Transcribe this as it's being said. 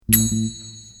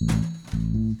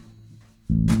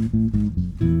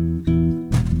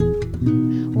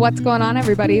What's going on,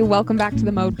 everybody? Welcome back to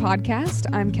the Mode Podcast.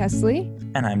 I'm Kesley.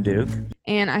 And I'm Duke.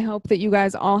 And I hope that you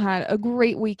guys all had a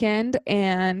great weekend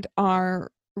and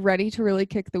are ready to really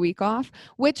kick the week off,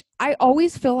 which I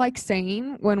always feel like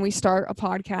saying when we start a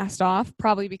podcast off,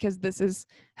 probably because this is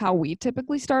how we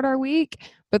typically start our week.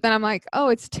 But then I'm like, oh,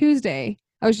 it's Tuesday.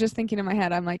 I was just thinking in my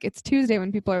head, I'm like, it's Tuesday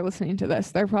when people are listening to this.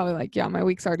 They're probably like, yeah, my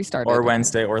week's already started. Or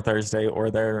Wednesday or Thursday,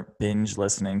 or they're binge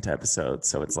listening to episodes.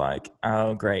 So it's like,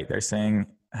 oh, great. They're saying,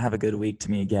 have a good week to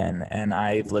me again. And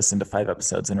I've listened to 5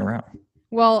 episodes in a row.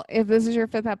 Well, if this is your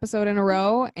 5th episode in a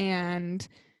row, and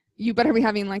you better be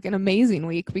having like an amazing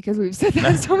week because we've said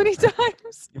that so many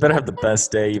times. You better have the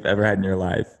best day you've ever had in your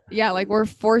life. Yeah, like we're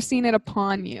forcing it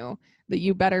upon you that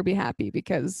you better be happy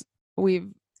because we've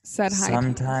said hi.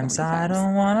 Sometimes I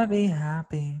don't want to be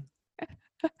happy.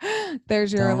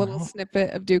 There's your little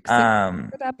snippet of Duke's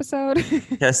for the episode.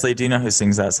 Kesley, do you know who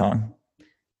sings that song?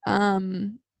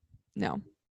 No.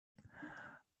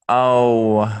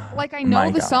 Oh, like I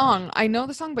know the song. I know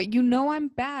the song, but you know I'm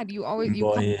bad. You call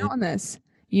me out on this.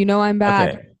 You know I'm bad.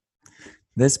 Okay.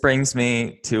 This brings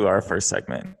me to our first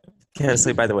segment.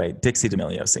 Kesley, by the way, Dixie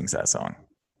D'Amelio sings that song.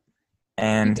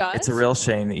 And it's a real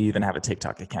shame that you even have a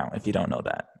TikTok account if you don't know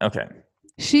that. Okay.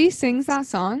 She sings that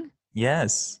song?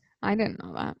 Yes. I didn't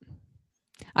know that.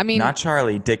 I mean, not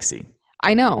Charlie, Dixie.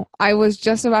 I know. I was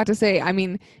just about to say, I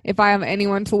mean, if I have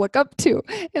anyone to look up to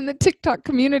in the TikTok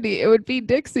community, it would be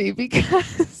Dixie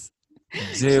because...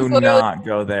 Do not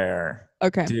go there.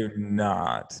 Okay. Do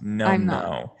not.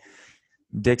 No.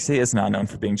 Dixie is not known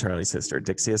for being Charlie's sister.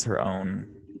 Dixie is her own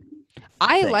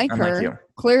I thing, like her. You.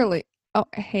 Clearly. Oh,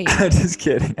 hey. I'm just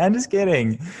kidding. Take it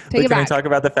back. Can we talk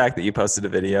about the fact that you posted a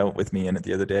video with me in it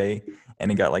the other day and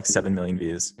it got like 7 million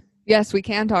views? Yes, we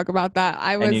can talk about that.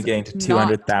 And you gained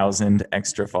 200,000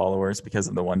 extra followers because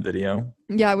of the one video.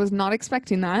 Yeah, I was not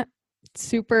expecting that.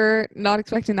 Super not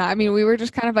expecting that. I mean, we were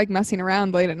just kind of like messing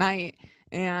around late at night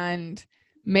and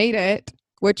made it,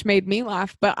 which made me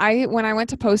laugh. But when I went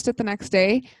to post it the next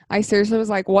day, I seriously was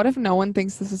like, what if no one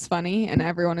thinks this is funny? And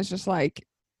everyone is just like,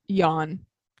 yawn.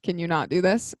 Can you not do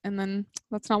this? And then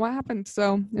that's not what happened.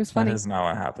 So it was funny. That is not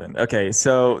what happened. Okay,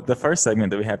 so the first segment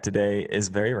that we have today is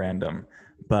very random.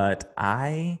 But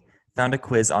I found a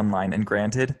quiz online, and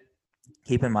granted,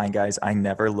 keep in mind, guys, I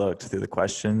never looked through the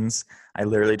questions. I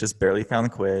literally just barely found the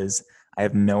quiz. I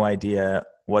have no idea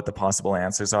what the possible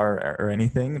answers are or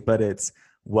anything, but it's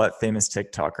what famous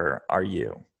TikToker are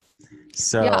you?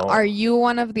 So yeah, are you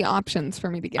one of the options for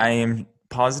me to get? I am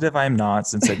positive I am not,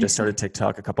 since I just started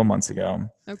TikTok a couple months ago.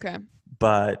 Okay.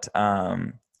 But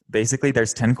basically,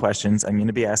 there's 10 questions. I'm going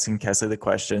to be asking Kesley the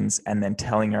questions and then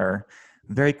telling her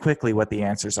very quickly what the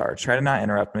answers are. Try to not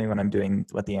interrupt me when I'm doing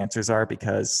what the answers are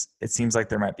because it seems like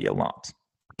there might be a lot.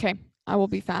 Okay. I will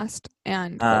be fast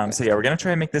and so yeah, we're going to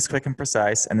try and make this quick and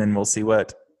precise, and then we'll see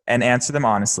and answer them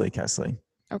honestly, Kesley.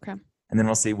 Okay. And then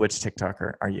we'll see which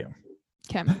TikToker are you.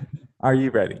 Okay. Are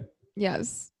you ready?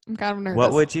 Yes. I'm kind of nervous.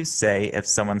 What would you say if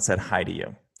someone said hi to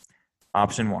you?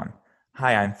 Option 1.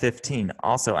 Hi, I'm 15.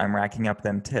 Also, I'm racking up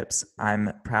them tips.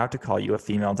 I'm proud to call you a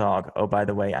female dog. Oh, by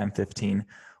the way, I'm 15.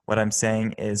 What I'm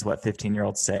saying is what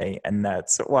 15-year-olds say, and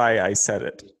that's why I said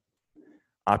it.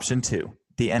 Option 2,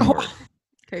 the N-word.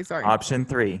 Okay, sorry. Option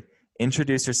 3,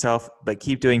 introduce yourself, but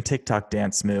keep doing TikTok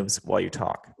dance moves while you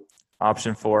talk.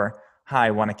 Option 4,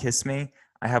 hi, want to kiss me?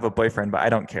 I have a boyfriend, but I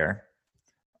don't care.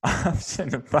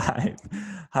 Option 5,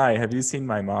 hi, have you seen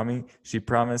my mommy? She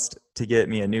promised to get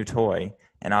me a new toy.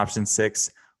 And option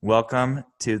 6, welcome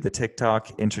to the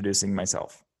TikTok introducing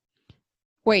myself.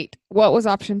 Wait, what was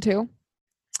option 2?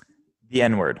 The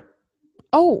N-word.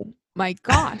 Oh my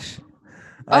gosh.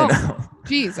 I know.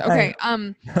 Geez. Okay.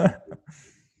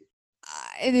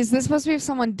 Is this supposed to be if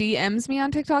someone DMs me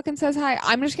on TikTok and says hi?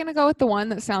 I'm just gonna go with the one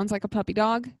that sounds like a puppy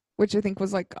dog, which I think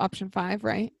was like option 5,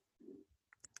 right?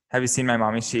 Have you seen my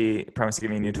mommy? She promised to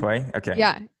give me a new toy. Okay.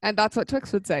 Yeah, and that's what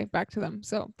Twix would say back to them.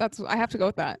 So I have to go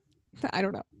with that. I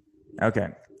don't know. Okay.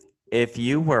 If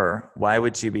you were, why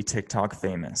would you be TikTok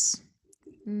famous?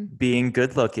 Being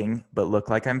good looking, but look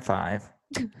like I'm 5.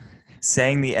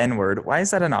 Saying the N-word. Why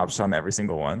is that an option on every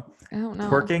single one? I don't know.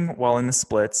 Twerking while in the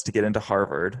splits to get into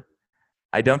Harvard.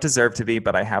 I don't deserve to be,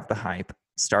 but I have the hype.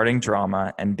 Starting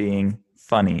drama and being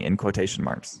funny in quotation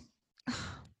marks.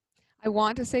 I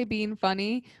want to say being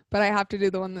funny, but I have to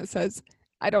do the one that says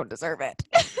I don't deserve it.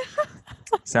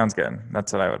 Sounds good.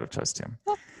 That's what I would have chosen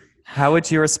too. How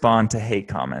would you respond to hate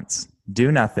comments?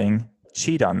 Do nothing,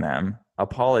 cheat on them,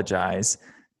 apologize,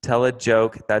 tell a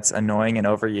joke that's annoying and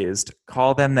overused,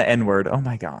 call them the N-word, oh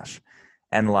my gosh,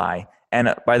 and lie.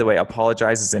 And by the way,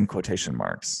 apologize is in quotation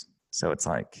marks. So it's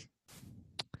like,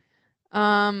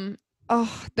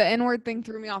 Oh, the N-word thing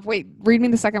threw me off. Wait, read me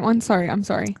the second one. Sorry, I'm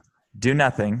sorry. do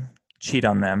nothing, cheat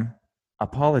on them,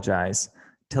 apologize,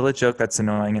 tell a joke that's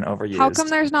annoying and overused. How come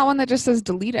there's not one that just says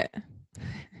delete it?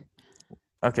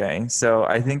 Okay, so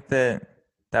I think that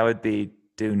would be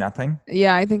do nothing.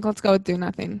 Yeah, I think let's go with do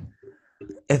nothing.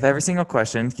 If every single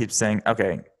question keeps saying,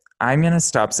 okay, I'm going to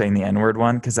stop saying the N-word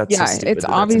one because that's so stupid. It's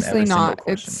obviously not.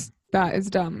 That is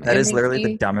dumb. That is literally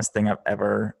the dumbest thing I've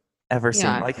ever seen.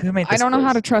 Like, who made this I don't know quiz?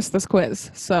 how to trust this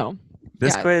quiz. So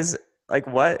this quiz, like,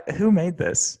 what? Who made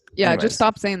this? Yeah, Anyways, just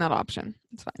stop saying that option.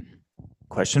 It's fine.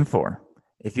 Question 4.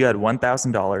 If you had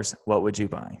 $1,000, what would you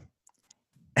buy?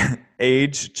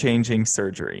 Age-changing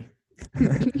surgery.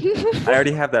 I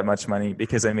already have that much money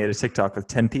because I made a TikTok with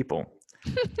 10 people.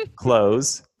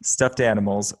 Clothes, stuffed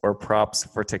animals, or props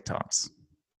for TikToks?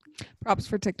 Props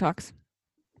for TikToks.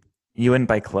 You wouldn't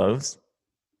buy clothes?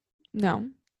 No.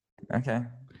 Okay.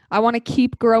 I want to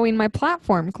keep growing my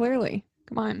platform, clearly.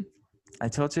 Come on. I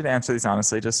told you to answer these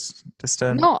honestly, just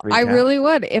to No, recap. I really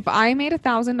would. If I made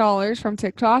 $1,000 from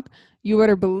TikTok, you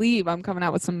better believe I'm coming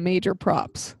out with some major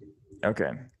props.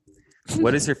 Okay.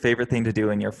 What is your favorite thing to do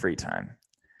in your free time?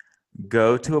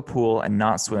 Go to a pool and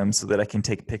not swim so that I can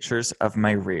take pictures of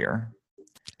my rear.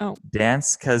 Oh.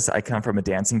 Dance because I come from a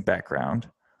dancing background.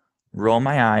 Roll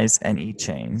my eyes and eat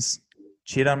chains.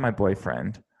 Cheat on my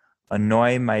boyfriend.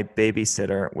 Annoy my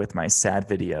babysitter with my sad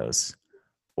videos.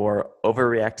 Or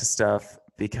overreact to stuff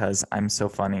because I'm so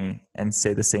funny and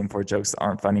say the same 4 jokes that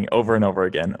aren't funny over and over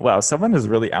again. Wow, someone is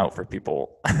really out for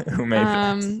people who made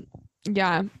this.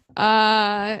 Yeah.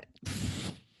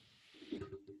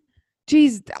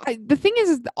 Geez, the thing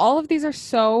is all of these are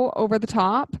so over the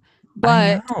top,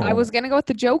 but I was going to go with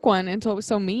the joke one until it was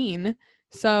so mean.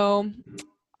 So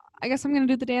I guess I'm going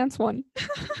to do the dance one.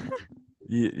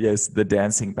 Yes, the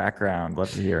dancing background.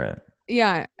 Love to hear it.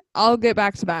 Yeah, I'll get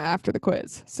back to that after the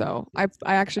quiz. So I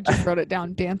actually just wrote it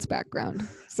down, dance background.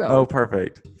 So oh,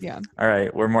 perfect. Yeah. All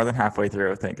right, we're more than halfway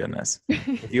through. Thank goodness.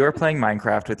 If you were playing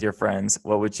Minecraft with your friends,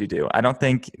 what would you do? I don't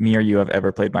think me or you have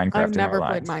ever played Minecraft. I've never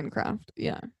played Minecraft.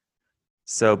 Yeah.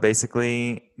 So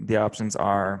basically, the options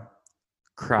are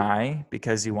cry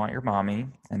because you want your mommy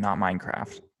and not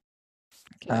Minecraft.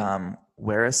 Okay.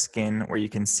 Wear a skin where you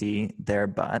can see their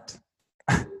butt.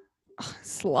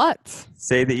 Sluts.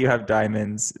 Say that you have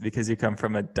diamonds because you come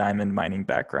from a diamond mining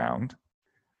background.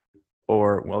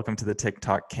 Or welcome to the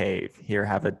TikTok cave. Here,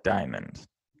 have a diamond.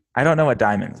 I don't know what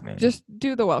diamonds mean. Just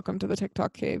do the welcome to the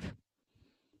TikTok cave.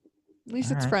 At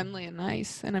least it's friendly and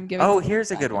nice. And I'm giving. Oh,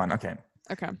 here's a good one. Okay.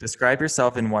 Describe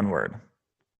yourself in 1 word.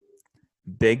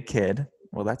 Big kid.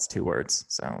 Well, that's 2 words.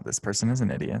 So this person is an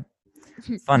idiot.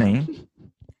 Funny.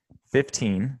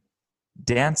 15.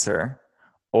 Dancer.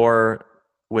 Or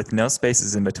with no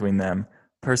spaces in between them,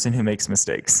 person who makes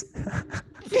mistakes.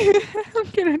 I'm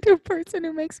gonna do person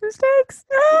who makes mistakes.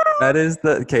 That is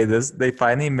they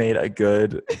finally made a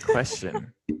good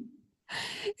question.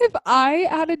 If I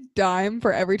had a dime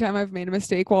for every time I've made a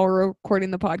mistake while we're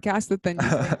recording the podcast, that then you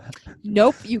say,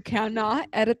 nope, you cannot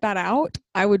edit that out,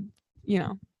 I would,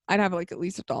 I'd have like at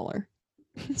least $1.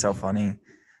 So funny.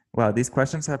 Wow, these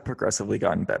questions have progressively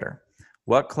gotten better.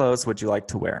 What clothes would you like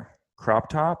to wear? Crop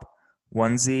top,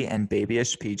 onesie and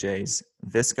babyish PJs,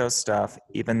 visco stuff,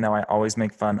 even though I always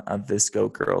make fun of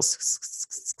visco girls,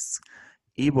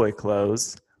 e-boy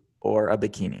clothes, or a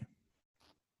bikini?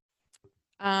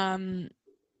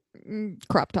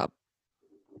 Crop top.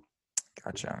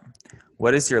 Gotcha.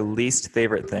 What is your least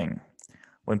favorite thing?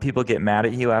 When people get mad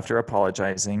at you after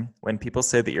apologizing, when people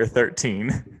say that you're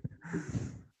 13,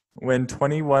 when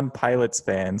 21 Pilots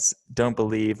fans don't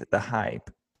believe the hype,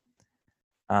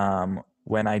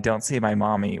 when I don't see my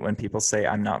mommy, when people say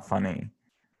I'm not funny.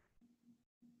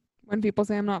 When people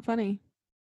say I'm not funny.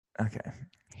 Okay.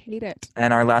 Hate it.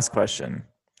 And our last question.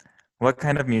 What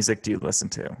kind of music do you listen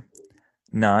to?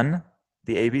 None,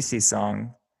 the ABC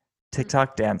song,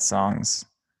 TikTok dance songs,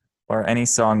 or any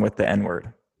song with the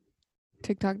N-word?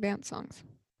 TikTok dance songs.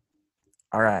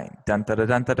 All right. Dun dun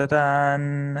dun dun dun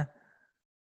dun.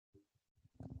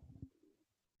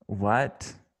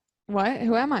 What?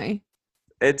 Who am I?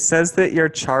 It says that you're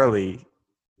Charlie.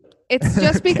 It's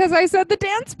just because I said the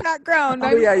dance background.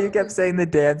 Oh, yeah, you kept saying the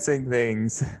dancing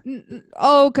things.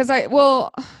 Because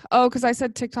I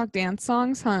said TikTok dance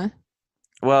songs, huh?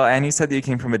 Well, and you said that you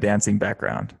came from a dancing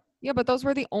background. Yeah, but those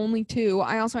were the only 2.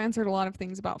 I also answered a lot of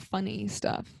things about funny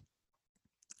stuff.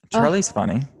 Charlie's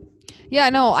funny. Yeah,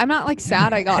 no, I'm not like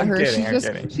sad I got her.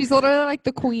 Kidding. She's literally like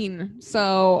the queen.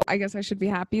 So I guess I should be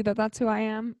happy that that's who I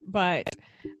am. But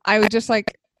I would just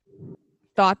like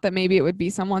thought that maybe it would be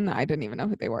someone that I didn't even know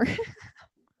who they were.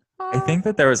 I think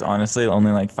that there was honestly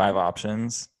only like 5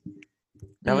 options.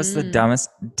 That was the Mm. dumbest.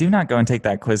 Do not go and take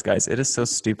that quiz, guys. It is so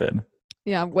stupid.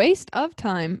 Yeah, waste of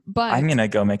time. But I'm gonna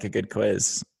go make a good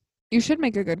quiz. you should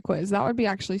make a good quiz. That would be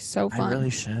actually so I fun. really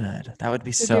should. That would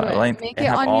be To so do it. like Make and it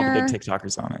have on all the your good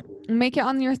TikTokers on it. make it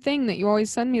on your thing that you always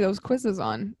send me those quizzes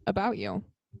on about you.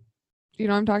 Do you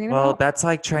know what I'm talking Well, about? that's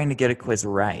like trying to get a quiz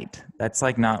right. That's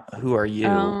like not who are you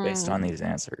based on Oh. these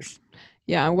answers.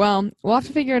 Yeah, well, we'll have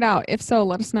to figure it out. If so,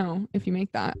 let us know if you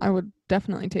make that. I would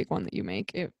definitely take one that you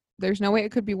make. There's no way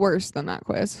it could be worse than that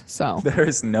quiz. So There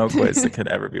is no quiz that could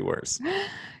ever be worse.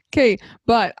 okay,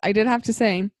 but I did have to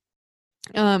say,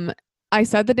 I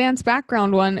said the dance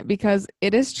background one because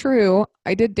it is true.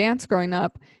 I did dance growing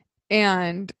up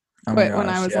and Oh my quit when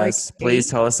I gosh, was yes. like Please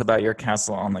 8. tell us about your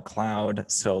Castle on the Cloud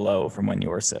solo from when you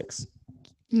were 6.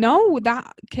 No,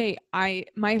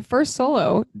 my first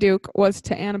solo, Duke, was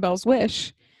to Annabelle's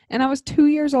Wish, and I was 2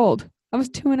 years old. I was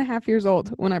 2.5 years old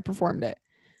when I performed it.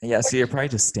 Yeah, so you're probably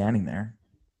just standing there.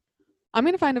 I'm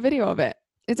gonna find a video of it.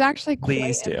 It's actually quite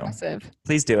Please do. impressive.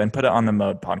 Please do, and put it on the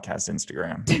Mode Podcast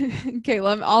Instagram. Okay,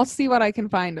 I'll see what I can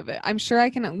find of it. I'm sure I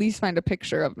can at least find a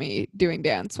picture of me doing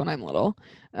dance when I'm little.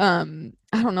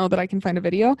 I don't know that I can find a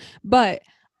video, but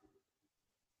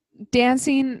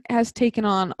dancing has taken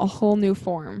on a whole new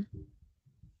form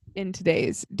in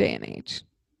today's day and age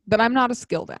that I'm not as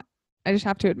skilled at. I just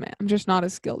have to admit, I'm just not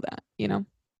as skilled at, you know?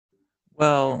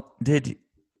 Well,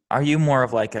 are you more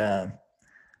of like a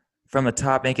from the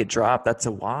top make it drop? That's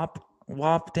a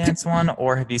WAP dance one,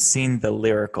 or have you seen the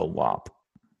lyrical WAP?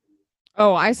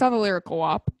 Oh, I saw the lyrical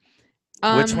WAP.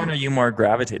 Which one are you more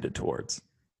gravitated towards?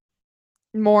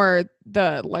 More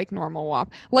the like normal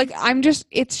WAP. Like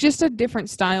it's just a different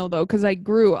style though, because I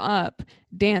grew up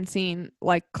dancing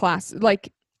like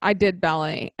like I did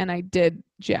ballet and I did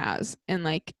jazz and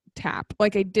like tap.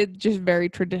 Like I did just very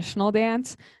traditional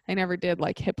dance. I never did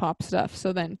like hip hop stuff.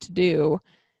 So then to do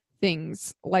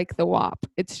things like the WAP,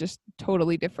 it's just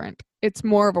totally different. It's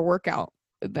more of a workout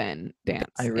than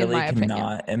dance. I in really my opinion.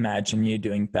 cannot imagine you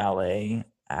doing ballet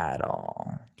at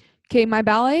all. Okay, my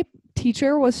ballet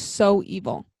teacher was so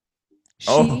evil.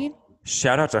 She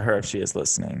Shout out to her if she is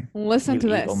listening. listen to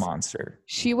this. Evil monster.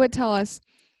 She would tell us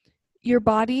your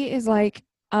body is like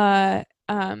a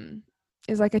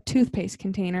toothpaste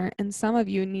container and some of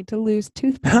you need to lose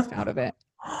toothpaste out of it.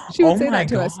 She would say that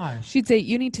to us. She'd say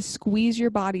you need to squeeze your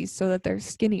bodies so that they're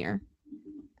skinnier.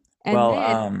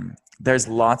 And there's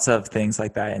lots of things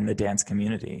like that in the dance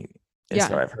community. Yeah.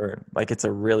 So I've heard. Like it's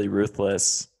a really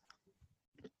ruthless.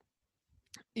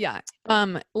 Yeah.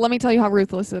 Let me tell you how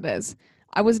ruthless it is.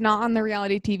 I was not on the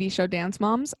reality TV show Dance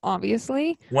Moms,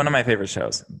 obviously. One of my favorite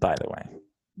shows, by the way.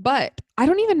 But I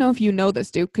don't even know if you know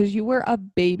this, Duke, because you were a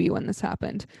baby when this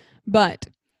happened. But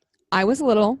I was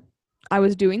little. I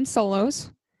was doing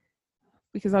solos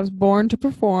because I was born to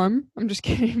perform. I'm just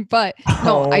kidding. But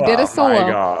no, I did a solo. Oh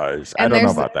my gosh. I don't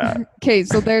know about that. Okay,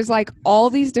 so there's like all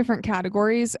these different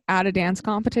categories at a dance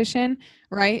competition,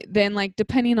 right? Then like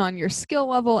depending on your skill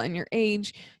level and your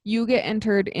age, you get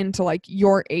entered into like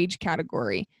your age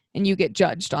category and you get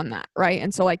judged on that, right?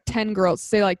 And so like 10 girls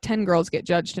get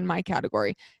judged in my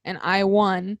category and I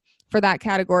won for that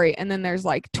category. And then there's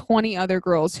like 20 other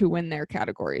girls who win their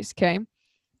categories, okay?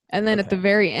 And then at the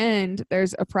very end,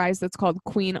 there's a prize that's called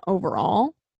Queen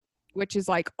Overall, which is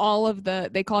like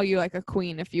they call you like a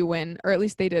queen if you win, or at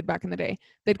least they did back in the day.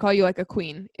 They'd call you like a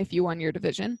queen if you won your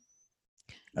division.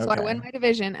 So I win my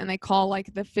division and they call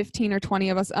like the 15 or 20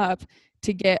 of us up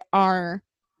to get our,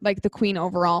 like the Queen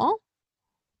Overall.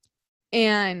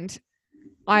 And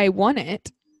I won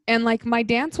it. And like my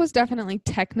dance was definitely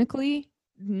technically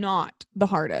not the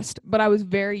hardest, but I was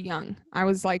very young. I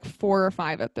was like 4 or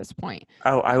 5 at this point.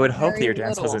 Oh, I would hope that your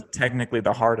dance wasn't technically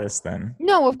the hardest then.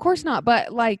 No, of course not.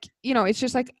 But like, you know, it's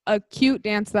just like a cute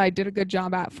dance that I did a good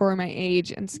job at for my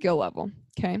age and skill level.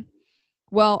 Okay.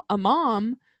 Well, a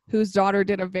mom whose daughter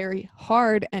did a very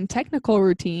hard and technical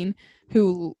routine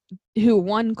who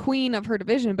won queen of her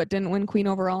division but didn't win queen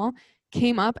overall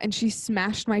came up and she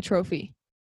smashed my trophy.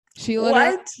 She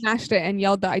literally smashed it and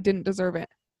yelled that I didn't deserve it.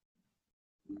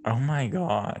 Oh my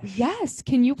gosh. Yes.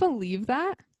 Can you believe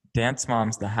that? Dance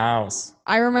Mom's the house.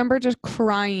 I remember just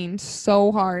crying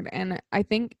so hard. And I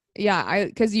think,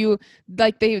 because you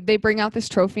like they bring out this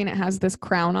trophy and it has this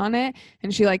crown on it.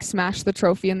 And she like smashed the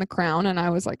trophy and the crown. And I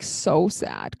was like so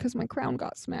sad because my crown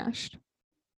got smashed.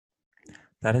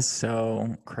 That is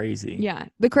so crazy. Yeah.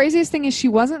 The craziest thing is she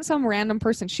wasn't some random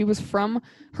person.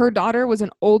 Her daughter was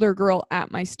an older girl at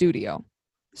my studio.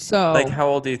 So like how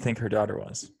old do you think her daughter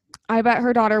was? I bet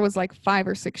her daughter was like 5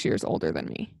 or 6 years older than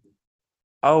me.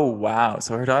 Oh, wow.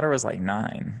 So her daughter was like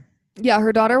 9. Yeah,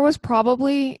 her daughter was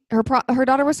probably her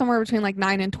daughter was somewhere between like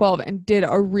 9 and 12 and did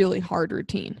a really hard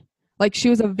routine. Like she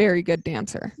was a very good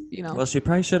dancer, you know. Well, she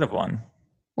probably should have won.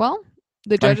 Well,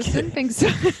 the I'm judges didn't kidding.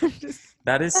 think so.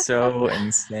 That is so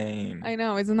insane. I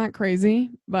know, isn't that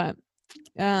crazy? But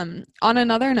on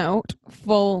another note,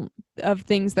 full of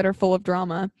things that are full of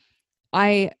drama,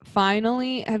 I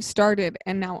finally have started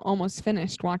and now almost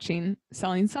finished watching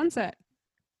Selling Sunset.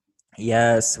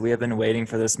 Yes, we have been waiting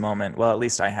for this moment. Well, at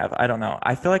least I have. I don't know.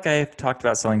 I feel like I've talked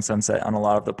about Selling Sunset on a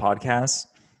lot of the podcasts.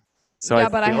 So I Yeah,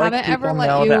 but I feel like haven't ever people let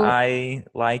know that you. I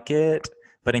like it.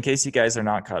 But in case you guys are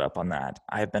not caught up on that,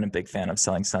 I've been a big fan of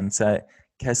Selling Sunset.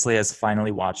 Kesley has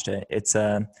finally watched it. It's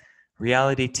a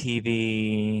reality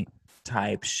TV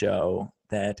type show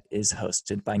that is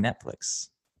hosted by Netflix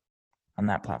on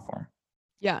that platform.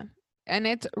 Yeah, and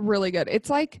it's really good.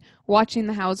 It's like watching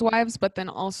The Housewives, but then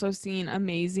also seeing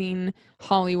amazing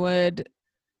Hollywood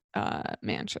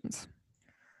mansions.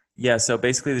 Yeah, so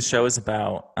basically the show is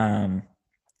about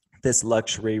this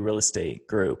luxury real estate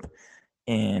group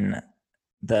in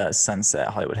the Sunset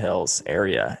Hollywood Hills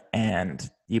area. And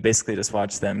you basically just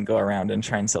watch them go around and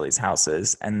try and sell these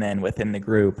houses. And then within the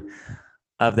group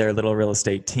of their little real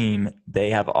estate team,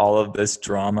 they have all of this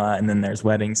drama. And then there's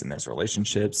weddings and there's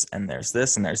relationships and there's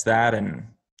this and there's that. And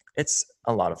it's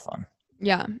a lot of fun.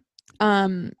 Yeah.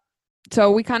 Um,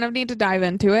 so we kind of need to dive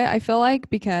into it, I feel like,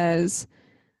 because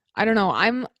I don't know.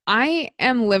 I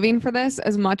am living for this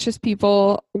as much as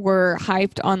people were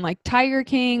hyped on like Tiger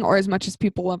King or as much as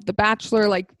people love The Bachelor.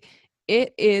 Like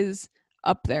it is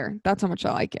up there. That's how much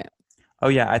I like it. Oh,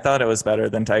 yeah. I thought it was better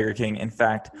than Tiger King. In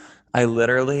fact, I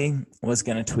literally was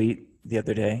going to tweet the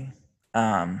other day.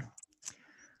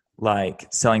 Like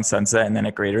Selling Sunset and then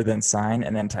a greater than sign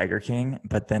and then Tiger King.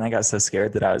 But then I got so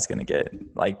scared that I was going to get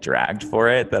like dragged for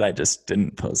it that I just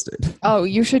didn't post it. Oh,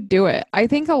 you should do it. I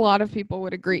think a lot of people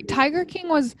would agree. Tiger King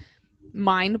was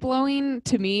mind blowing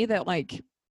to me that like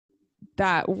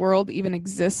that world even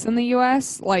exists in the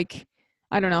US. Like,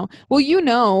 I don't know.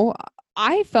 Well,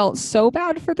 I felt so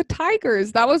bad for the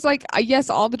Tigers. That was like,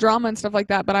 yes, all the drama and stuff like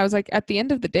that. But I was like, at the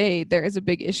end of the day, there is a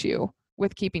big issue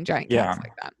with keeping giant cats Yeah.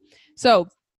 like that. So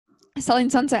Selling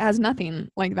Sunset has nothing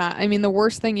like that. I mean, the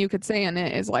worst thing you could say in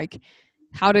it is like,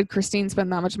 how did Christine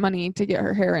spend that much money to get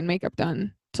her hair and makeup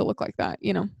done to look like that,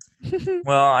 you know?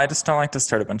 Well, I just don't like to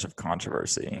start a bunch of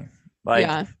controversy. Like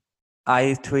Yeah.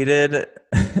 I tweeted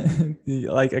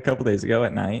like a couple days ago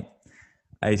at night,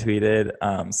 I tweeted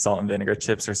salt and vinegar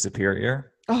chips are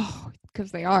superior. Oh,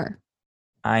 because they are.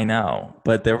 I know,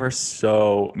 but there were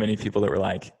so many people that were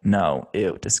like, no,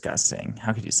 ew, disgusting.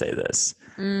 How could you say this?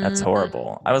 That's Mm.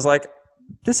 horrible. I was like,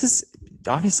 this is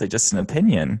obviously just an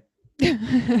opinion.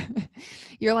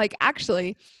 You're like,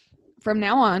 actually, from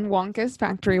now on, Wonka's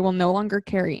factory will no longer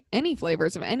carry any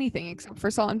flavors of anything except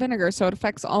for salt and vinegar, so it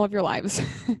affects all of your lives.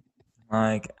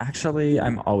 Like, actually,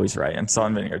 I'm always right, and salt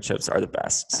and vinegar chips are the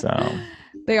best. So,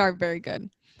 They are very good.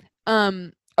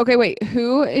 Okay, wait,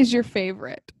 who is your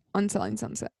favorite on Selling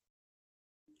Sunset?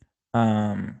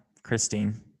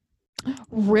 Christine,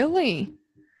 Really?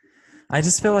 I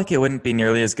just feel like it wouldn't be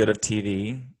nearly as good of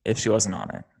TV if she wasn't on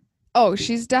it. Oh,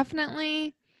 she's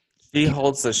definitely She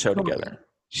holds the show together,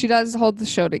 she does hold the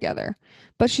show together,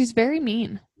 but she's very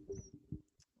mean.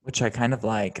 which I kind of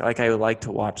like. Like, I would like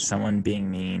to watch someone being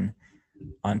mean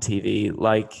on TV.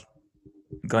 Like,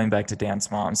 going back to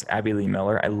Dance Moms, Abby Lee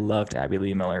Miller. I loved Abby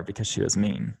Lee Miller because she was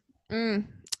mean.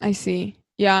 I see.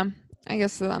 Yeah, I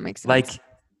guess that makes sense. Like,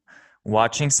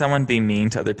 watching someone be mean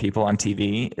to other people on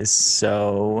TV is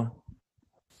so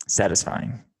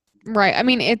satisfying. Right. I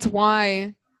mean, it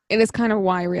is kind of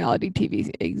why reality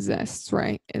TV exists,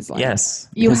 right? Is like Yes,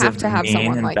 you because have of to have mean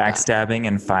someone and like that. backstabbing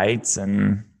and fights,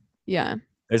 and Yeah.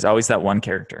 there's always that one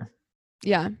character.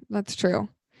 Yeah, that's true.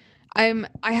 I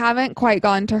haven't quite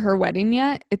gotten to her wedding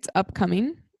yet. It's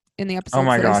upcoming in the Oh episodes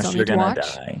my that I gosh, still you're need to gonna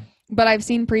watch. die. But I've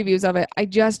seen previews of it. I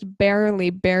just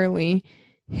barely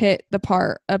hit the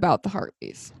part about the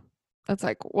Hartleys. That's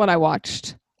like what I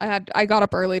watched. I got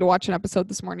up early to watch an episode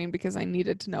this morning because I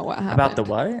needed to know what About the happened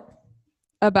what?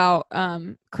 about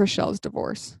Chriselle's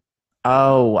divorce.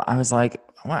 Oh, I was like,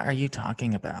 what are you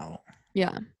talking about?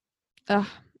 Yeah. Ugh.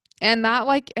 And that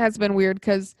like has been weird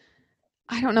because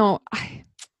I don't know.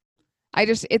 I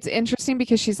just it's interesting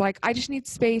because she's like, I just need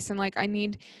space and like I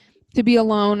need to be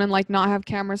alone and like not have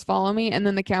cameras follow me, and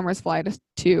then the cameras fly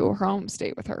to her home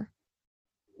state with her.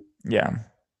 Yeah.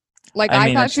 Like I I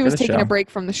mean, thought it's she for was the taking a show. break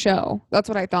from the show. That's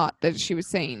what I thought that she was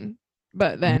saying.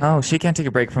 But then No, she can't take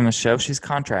a break from the show. She's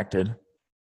contracted.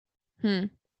 I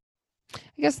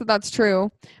guess that's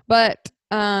true. But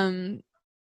I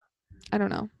don't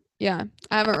know. Yeah.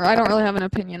 I don't really have an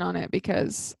opinion on it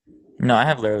because No, I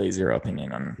have literally zero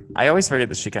opinion on. I always forget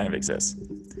that she kind of exists.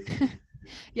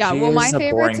 yeah, She well is a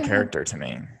boring character to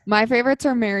me. my favorites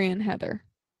are Mary and Heather.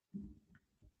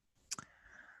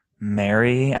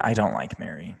 Mary, I don't like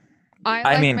Mary. I I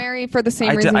like mean, Mary for the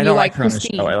same reason I you don't like like her on the show. I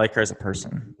Christine. like her as a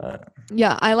person, but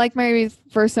Yeah, I like Mary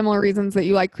for similar reasons that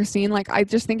you like Christine. Like, I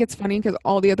just think it's funny because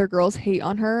all the other girls hate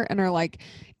on her and are like,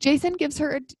 Jason gives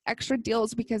her extra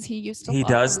deals because he used to he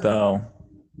love does her. though.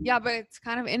 Yeah, but it's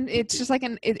kind of it's just like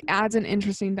it adds an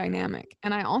interesting dynamic.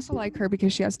 And I also like her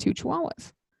because she has 2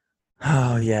 chihuahuas.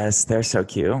 Oh yes, they're so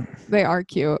cute. They are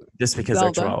cute. Just because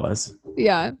they're Zelda. chihuahuas.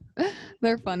 Yeah,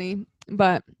 they're funny.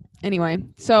 But anyway,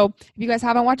 so if you guys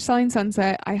haven't watched Selling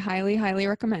Sunset, I highly, highly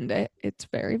recommend it. It's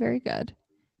very, very good.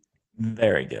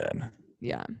 Very good.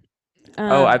 Yeah.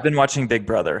 Oh, I've been watching Big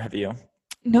Brother. Have you?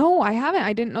 No, I haven't.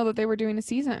 I didn't know that they were doing a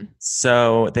season.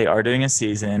 So they are doing a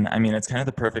season. I mean, it's kind of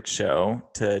the perfect show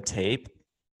to tape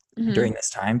during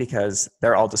this time because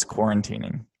they're all just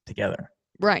quarantining together.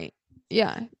 Right.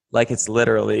 Yeah. Like it's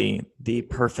literally the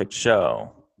perfect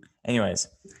show. Anyways,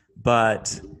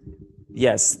 but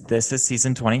yes, this is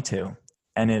season 22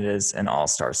 and it is an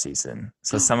all-star season.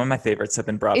 So some of my favorites have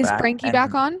been brought Is back. Frankie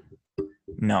back on?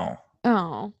 No.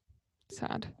 Oh,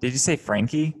 sad. Did you say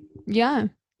Frankie? Yeah.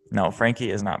 No,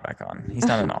 Frankie is not back on. He's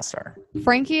not an all-star.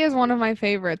 Frankie is one of my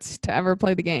favorites to ever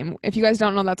play the game. If you guys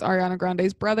don't know, that's Ariana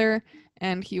Grande's brother,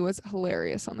 and he was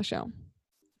hilarious on the show.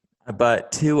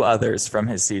 But 2 others from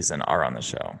his season are on the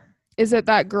show. Is it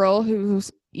that girl who's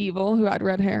evil who had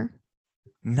red hair?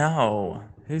 No.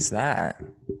 Who's that?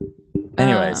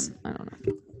 Anyways, I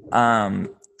don't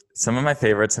know. Some of my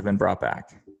favorites have been brought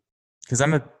back because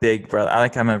I'm a big brother.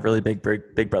 I'm a really big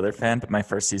Brother fan. But my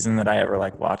first season that I ever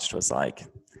watched was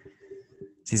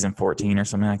season 14 or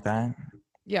something like that.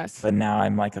 Yes. But now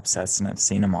I'm obsessed and I've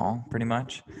seen them all pretty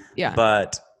much. Yeah.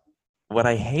 But what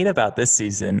I hate about this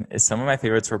season is some of my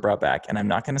favorites were brought back, and I'm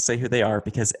not going to say who they are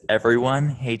because everyone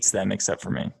hates them except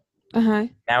for me. Uh-huh.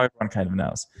 Now everyone kind of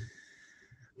knows.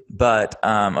 But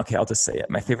okay, I'll just say it.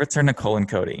 My favorites are Nicole and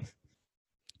Cody.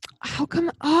 How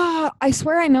come? I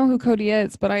swear I know who Cody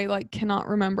is, but I cannot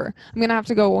remember. I'm gonna have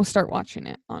to go start watching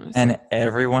it, honestly. And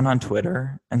everyone on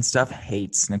Twitter and stuff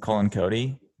hates Nicole and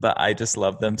Cody, but I just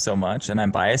love them so much, and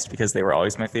I'm biased because they were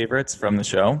always my favorites from the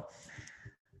show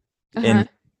in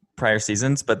prior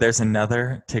seasons. But there's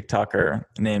another TikToker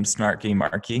named Snarky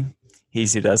Marky.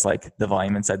 He's who does the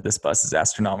volume inside this bus is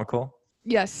astronomical.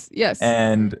 Yes, yes.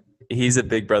 And he's a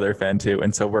Big Brother fan too,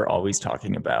 and so we're always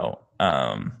talking about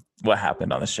what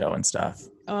happened on the show and stuff.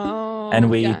 Oh. And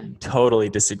we totally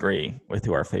disagree with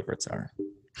who our favorites are.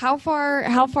 How far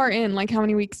in? How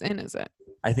many weeks in is it?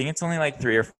 I think it's only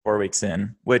 3 or 4 weeks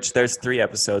in, which there's 3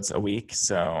 episodes a week.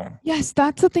 So yes,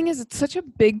 that's the thing is it's such a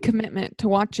big commitment to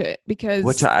watch it because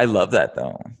which I love that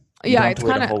though. It's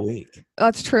kind of a whole week.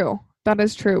 That's true. That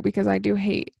is true because I do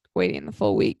hate waiting the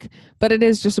full week, but it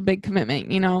is just a big commitment,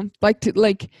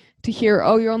 to hear,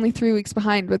 oh, you're only 3 weeks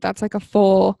behind, but that's a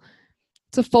full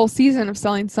season of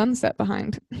Selling Sunset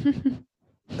behind.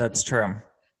 That's true.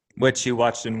 Which you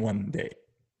watched in one day.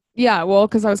 Yeah, well,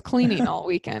 because I was cleaning all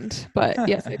weekend. But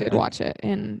yes, I did watch it.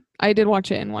 And I did watch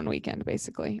it in one weekend,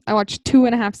 basically. I watched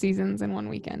 2.5 seasons in one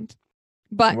weekend.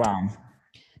 But wow.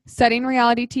 Setting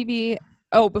reality TV.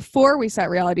 Oh, before we set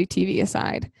reality TV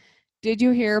aside, did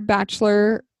you hear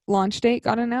Bachelor launch date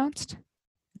got announced?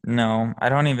 No, I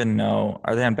don't even know.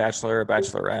 Are they on Bachelor or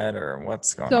Bachelorette or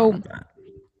what's going on with that?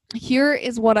 Here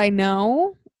is what I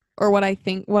know, or what I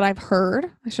think, what I've heard.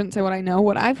 I shouldn't say what I know.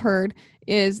 What I've heard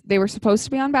is they were supposed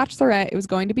to be on Bachelorette. It was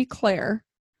going to be Claire,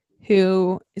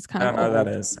 who is kind of I don't know who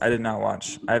that is. I have not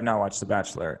watched The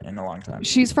Bachelor in a long time.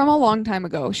 She's from a long time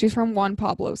ago. She's from Juan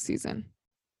Pablo's season,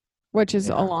 which is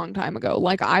a long time ago.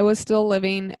 I was still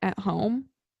living at home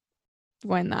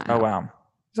when that happened. Wow.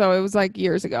 So it was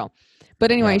years ago.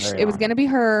 But anyway, it was going to be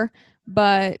her,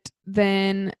 but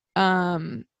then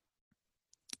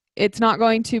it's not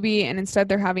going to be, and instead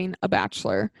they're having a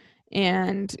Bachelor,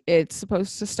 and it's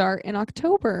supposed to start in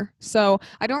October. So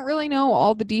I don't really know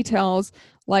all the details.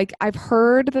 I've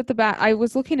heard that I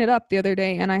was looking it up the other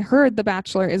day, and I heard the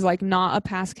Bachelor is not a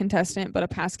past contestant, but a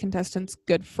past contestant's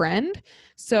good friend.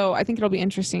 So I think it'll be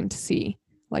interesting to see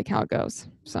how it goes.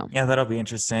 So yeah, that'll be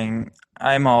interesting.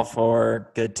 I'm all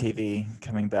for good TV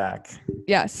coming back.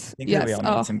 Yes. I think that we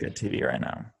all need some good TV right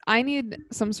now. I need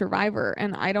some Survivor,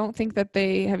 and I don't think that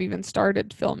they have even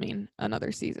started filming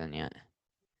another season yet.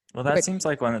 Well, that seems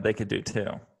like one that they could do too.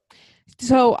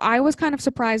 So I was kind of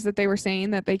surprised that they were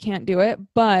saying that they can't do it,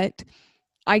 but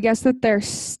I guess that their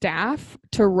staff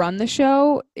to run the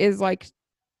show is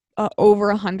over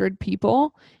 100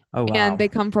 people, Oh, and wow. they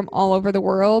come from all over the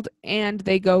world, and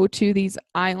they go to these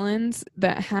islands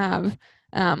that have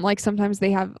like sometimes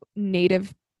they have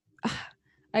native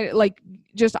like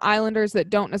just islanders that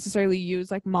don't necessarily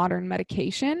use like modern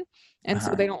medication, and so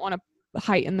Uh-huh. they don't want to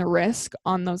heighten the risk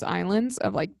on those islands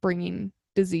of like bringing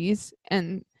disease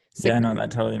and Yeah, no, sickness.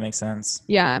 that totally makes sense.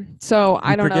 Yeah, so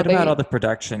I You don't know, forget about they all the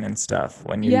production and stuff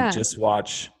when you yeah, just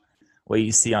watch what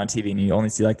you see on TV and you only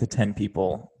see like the 10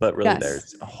 people, but really yes.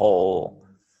 there's a whole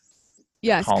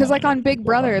Yes, because like colony on of Big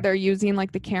Brother, them. they're using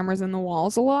like the cameras in the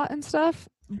walls a lot and stuff.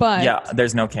 But Yeah,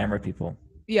 there's no camera people.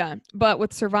 yeah, but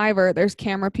with Survivor, there's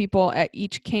camera people at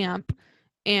each camp,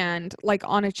 and like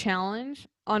on a challenge,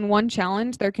 on one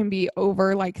challenge, there can be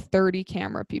over like 30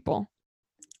 camera people.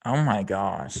 Oh my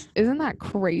gosh. Isn't that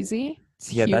crazy?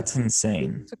 It's Yeah, huge. that's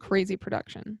insane. It's a crazy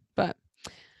production. But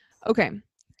okay,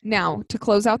 now to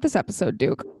close out this episode,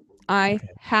 Duke, I Okay.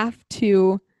 have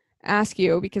to ask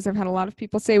you because I've had a lot of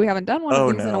people say we haven't done one of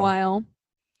Oh these in a no. while.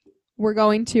 We're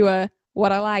going to a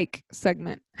what I like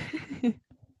segment.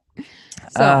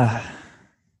 So Uh,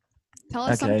 tell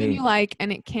us something you okay. like,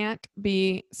 and it can't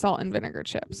be salt and vinegar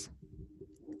chips.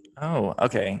 Oh,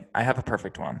 okay. I have a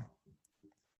perfect one.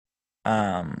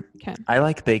 Okay. I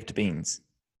like baked beans.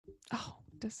 Oh,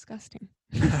 disgusting.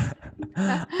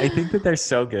 I think that they're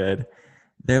so good.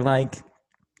 They're like,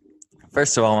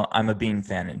 first of all, I'm a bean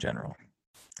fan in general.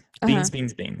 Uh-huh.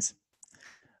 Beans.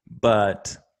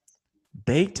 But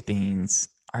baked beans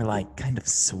are like kind of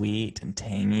sweet and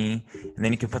tangy, and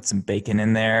then you can put some bacon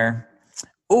in there.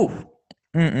 Ooh,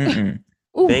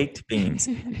 Ooh. baked beans.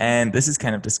 And this is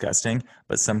kind of disgusting,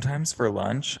 but sometimes for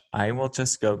lunch, I will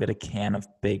just go get a can of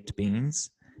baked beans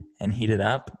and heat it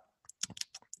up.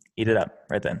 Eat it up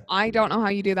right then. I don't know how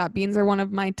you do that. Beans are one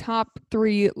of my top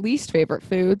 3 least favorite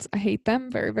foods. I hate them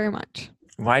very, very much.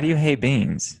 Why do you hate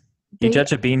beans? You They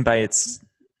judge a bean by its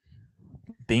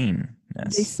they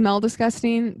beanness. smell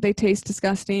disgusting. They taste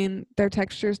disgusting. Their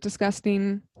texture is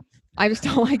disgusting. I just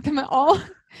don't like them at all.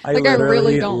 I Like I really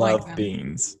literally don't like love them.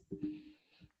 beans.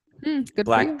 Good for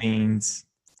Black you. beans.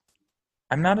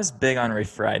 I'm not as big on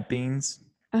refried beans,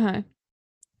 Uh-huh.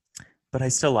 but I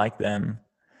still like them.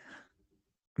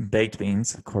 Baked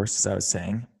beans, of course, as I was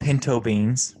saying. Pinto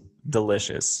beans,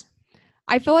 delicious.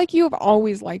 I feel like you have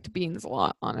always liked beans a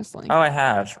lot, honestly. Oh, I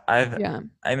have. Yeah.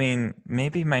 I mean,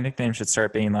 maybe my nickname should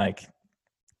start being like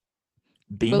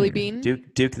Willie Bean. Bean.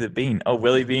 Duke the Bean. Oh,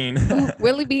 Willie Bean. Ooh,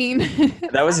 Willie Bean.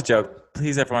 That was a joke.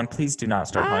 Please, everyone, please do not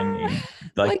start calling Ah, me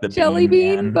like like the jelly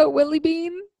Bean bean, Man. but Willie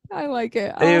Bean. I like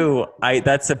it. Ew,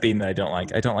 that's a bean that I don't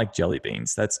like. I don't like jelly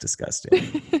beans. That's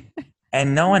disgusting.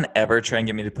 And no one ever try and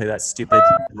get me to play that stupid,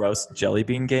 gross jelly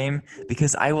bean game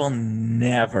because I will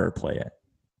never play it.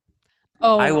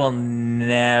 I Oh, will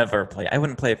never play. I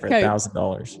wouldn't play it for okay.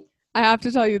 $1,000. I have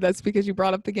to tell you this because you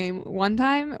brought up the game. One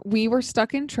time we were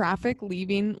stuck in traffic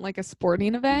leaving like a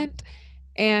sporting event,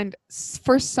 and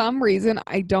for some reason,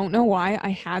 I don't know why,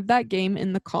 I had that game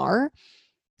in the car.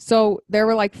 So there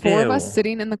were like 4 of us Ew.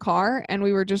 sitting in the car, and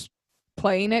we were just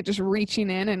playing it, just reaching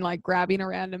in and like grabbing a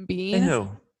random bean. Ew.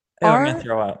 Ew, I'm gonna Our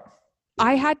throw up.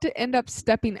 I had to end up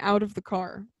stepping out of the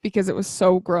car because it was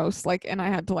so gross. Like, and I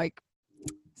had to like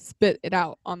spit it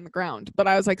out on the ground. But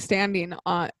I was like standing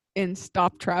in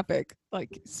stop traffic,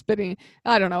 like spitting.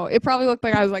 I don't know. It probably looked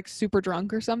like I was like super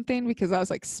drunk or something because I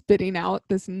was like spitting out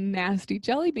this nasty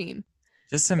jelly bean.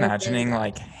 Just It was very imagining gross.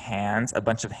 like hands, a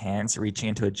bunch of hands reaching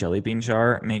into a jelly bean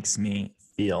jar makes me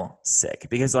feel sick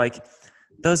because like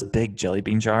those big jelly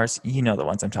bean jars, you know the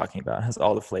ones I'm talking about, has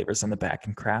all the flavors on the back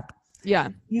and crap. Yeah.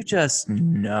 You just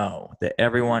know that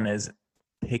everyone is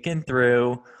picking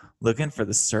through, looking for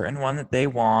the certain one that they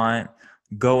want,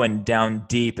 going down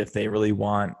deep if they really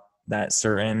want that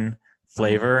certain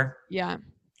flavor. Yeah.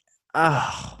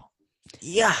 Oh,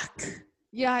 yuck.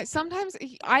 Yeah. Sometimes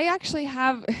I actually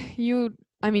have you.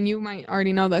 I mean, you might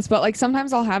already know this, but like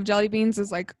sometimes I'll have jelly beans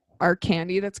as like our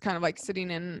candy that's kind of like sitting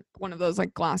in one of those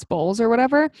like glass bowls or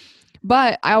whatever.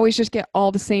 But I always just get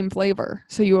all the same flavor.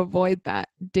 So you avoid that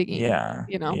digging, Yeah.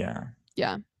 you know? Yeah.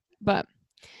 Yeah. But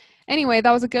anyway,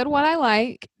 that was a good what I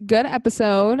like. Good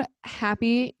episode.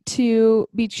 Happy to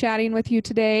be chatting with you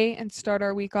today and start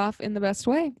our week off in the best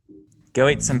way. Go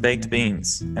eat some baked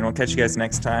beans, and we'll catch you guys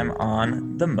next time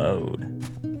on The Mode.